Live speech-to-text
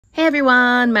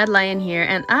everyone, Mad Lion here,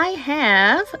 and I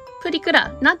have Purikura.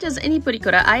 Not just any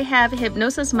Purikura, I have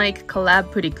HypMic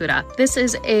Collab Purikura. This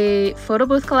is a photo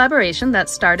booth collaboration that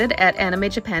started at Anime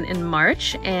Japan in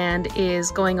March and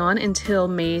is going on until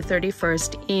May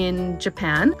 31st in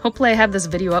Japan. Hopefully I have this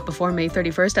video up before May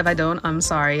 31st. If I don't, I'm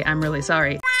sorry. I'm really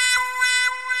sorry.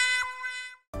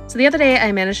 So the other day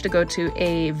I managed to go to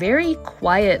a very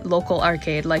quiet local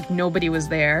arcade, like nobody was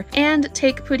there, and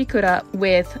take Purikura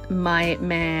with my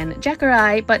man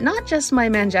Jakurai, but not just my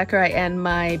man Jakurai and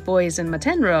my boys in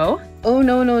Matenro. Oh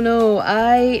no,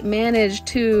 I managed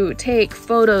to take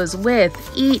photos with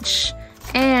each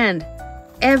and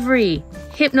every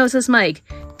Hypnosis Mic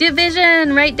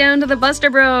division right down to the Buster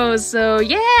Bros. So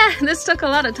yeah, this took a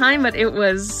lot of time, but it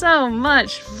was so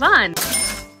much fun.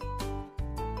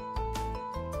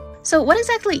 So what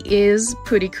exactly is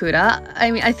Purikura? I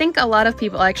mean, I think a lot of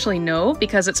people actually know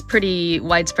because it's pretty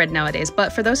widespread nowadays,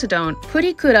 but for those who don't,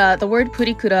 Purikura, the word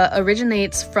Purikura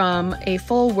originates from a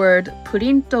full word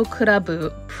Purinto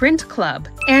Kurabu, print club.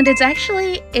 And it's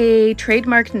actually a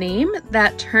trademark name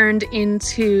that turned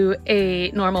into a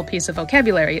normal piece of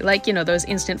vocabulary. Like, you know, those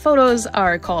instant photos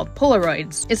are called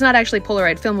Polaroids. It's not actually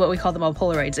Polaroid film, but we call them all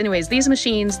Polaroids. Anyways, these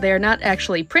machines, they're not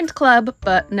actually print club,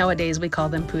 but nowadays we call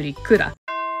them Purikura.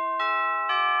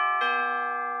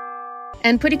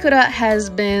 And Purikura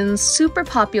has been super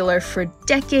popular for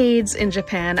decades in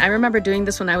Japan. I remember doing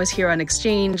this when I was here on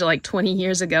exchange like 20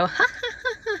 years ago.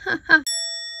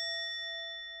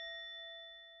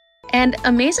 And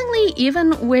amazingly,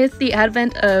 even with the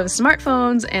advent of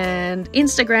smartphones and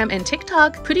Instagram and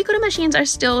TikTok, Purikura machines are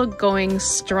still going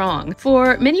strong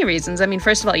for many reasons. I mean,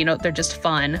 first of all, you know, they're just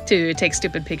fun to take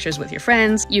stupid pictures with your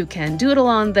friends. You can doodle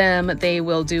on them. They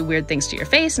will do weird things to your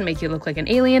face and make you look like an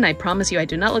alien. I promise you, I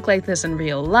do not look like this in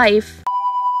real life.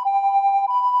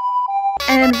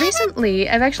 And recently,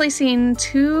 I've actually seen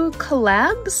two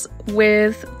collabs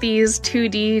with these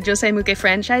 2D Josei-muke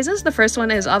franchises. The first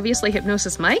one is obviously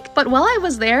Hypnosis Mic, but while I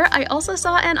was there, I also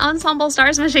saw an Ensemble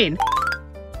Stars machine.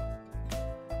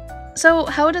 So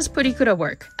how does Purikura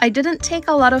work? I didn't take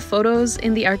a lot of photos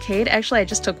in the arcade. Actually, I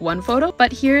just took one photo,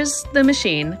 but here's the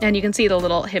machine, and you can see the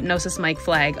little Hypnosis Mic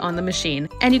flag on the machine.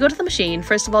 And you go to the machine,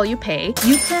 first of all, you pay.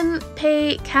 You can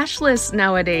pay cashless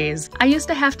nowadays. I used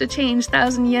to have to change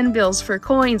 1,000 yen bills for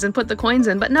coins and put the coins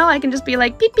in, but now I can just be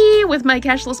like, beep beep, with my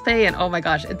cashless pay, and oh my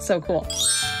gosh, it's so cool.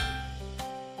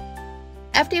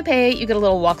 After you pay, you get a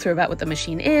little walkthrough about what the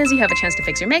machine is, you have a chance to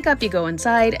fix your makeup, you go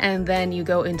inside, and then you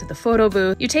go into the photo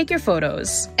booth, you take your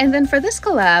photos. And then for this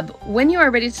collab, when you are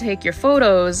ready to take your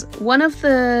photos, one of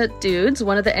the dudes,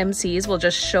 one of the MCs will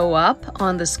just show up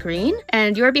on the screen,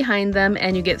 and you're behind them,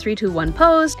 and you get 3, 2, 1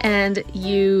 pose, and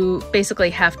you basically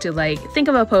have to like think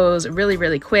of a pose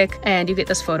really quick, and you get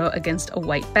this photo against a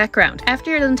white background.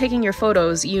 After you're done taking your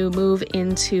photos, you move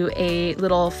into a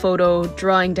little photo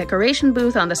drawing decoration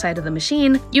booth on the side of the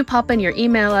machine. You pop in your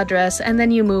email address, and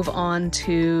then you move on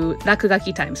to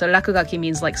rakugaki time. So rakugaki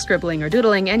means like scribbling or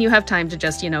doodling, and you have time to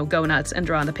just, you know, go nuts and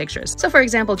draw on the pictures. So for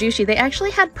example, Jushi, they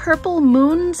actually had purple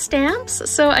moon stamps,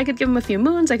 so I could give him a few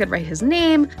moons, I could write his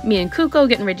name. Me and Kuko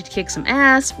getting ready to kick some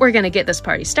ass. We're gonna get this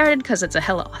party started because it's a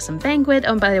hella awesome banquet.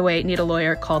 Oh, and by the way, need a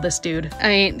lawyer, call this dude. I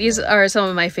mean, these are some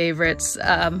of my favorites.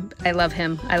 I love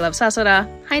him. I love Sasora.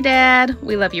 Hi Dad,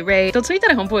 we love you, Ray. The tweet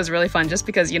that I hompo is really fun just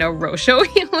because, you know, Rosho,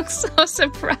 he looks so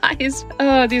surprised.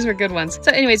 Oh, these were good ones.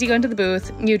 So anyways, you go into the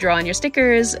booth, you draw on your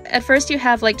stickers. At first you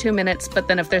have like 2 minutes, but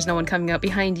then if there's no one coming up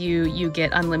behind you, you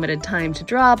get unlimited time to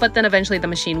draw, but then eventually the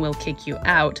machine will kick you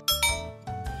out.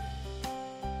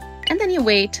 And then you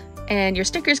wait, and your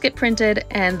stickers get printed,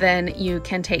 and then you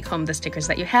can take home the stickers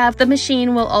that you have. The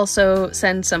machine will also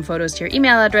send some photos to your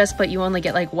email address, but you only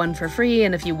get like 1 for free,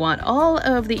 and if you want all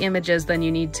of the images, then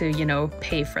you need to, you know,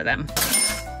 pay for them.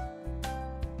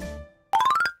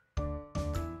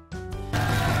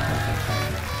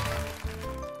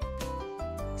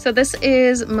 So this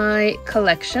is my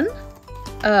collection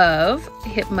of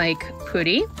HypMic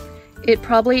Puri. It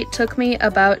probably took me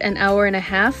about an hour and a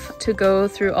half to go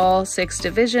through all 6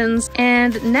 divisions.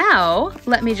 And now,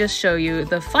 let me just show you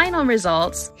the final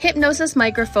results. Hypnosis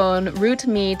Microphone Root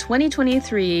Me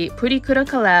 2023 Purikura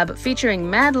Collab featuring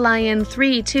Mad Lion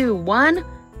 3, 2, 1,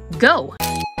 go!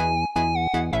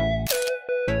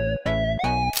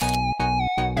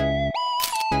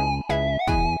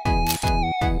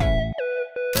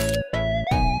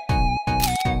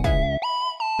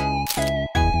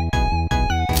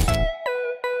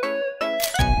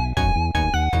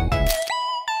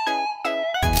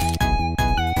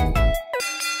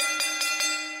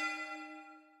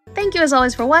 Thank you you as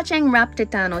always for watching. Rapte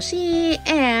tanoshi,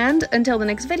 and until the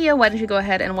next video, why don't you go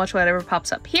ahead and watch whatever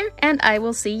pops up here, and I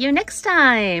will see you next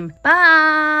time.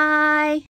 Bye!